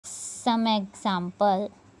some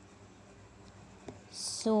example.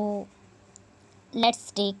 So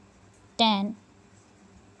let's take 10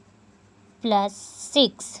 plus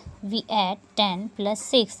 6. We add 10 plus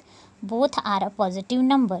 6. Both are a positive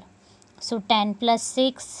number. So 10 plus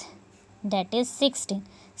 6, that is 16.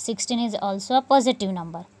 16 is also a positive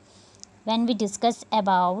number. When we discuss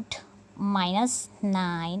about minus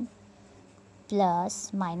 9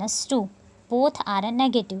 plus minus 2, both are a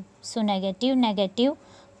negative. So negative, negative,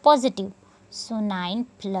 positive. So 9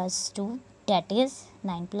 plus 2, that is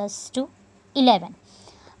 9 plus 2, 11.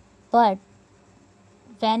 But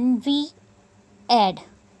when we add,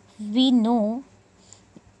 we know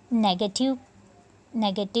negative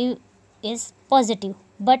is positive,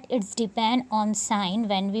 but it's depend on sign.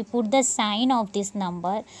 When we put the sign of this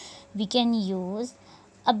number, we can use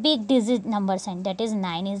a big digit number sign, that is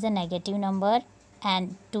 9 is a negative number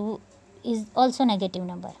and 2 is also negative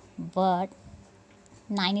number, but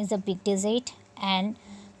 9 is a big digit and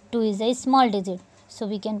 2 is a small digit, so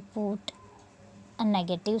we can put a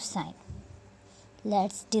negative sign.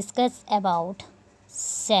 Let's discuss about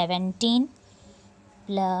 17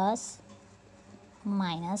 plus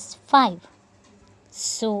minus 5.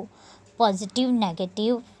 So positive,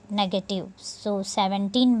 negative, negative. So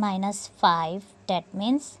 17 minus 5, that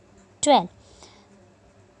means 12.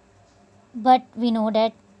 But we know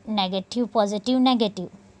that negative, positive, negative.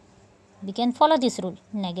 We can follow this rule.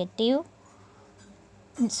 Negative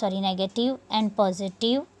and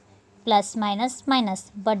positive, plus minus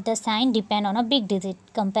minus, but the sign depend on a big digit.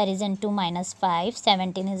 Comparison to minus 5,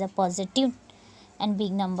 17 is a positive and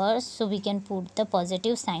big number, so we can put the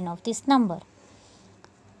positive sign of this number.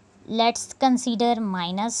 Let's consider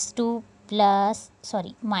minus 8 plus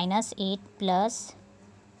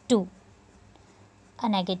 2, a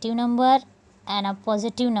negative number and a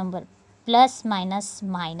positive number. Plus minus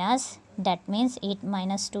minus, that means 8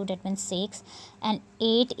 minus 2, that means 6, and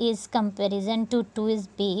 8 is comparison to 2 is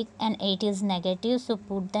big and 8 is negative, so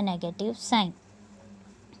put the negative sign.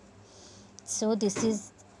 So this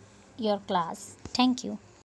is your class. Thank you.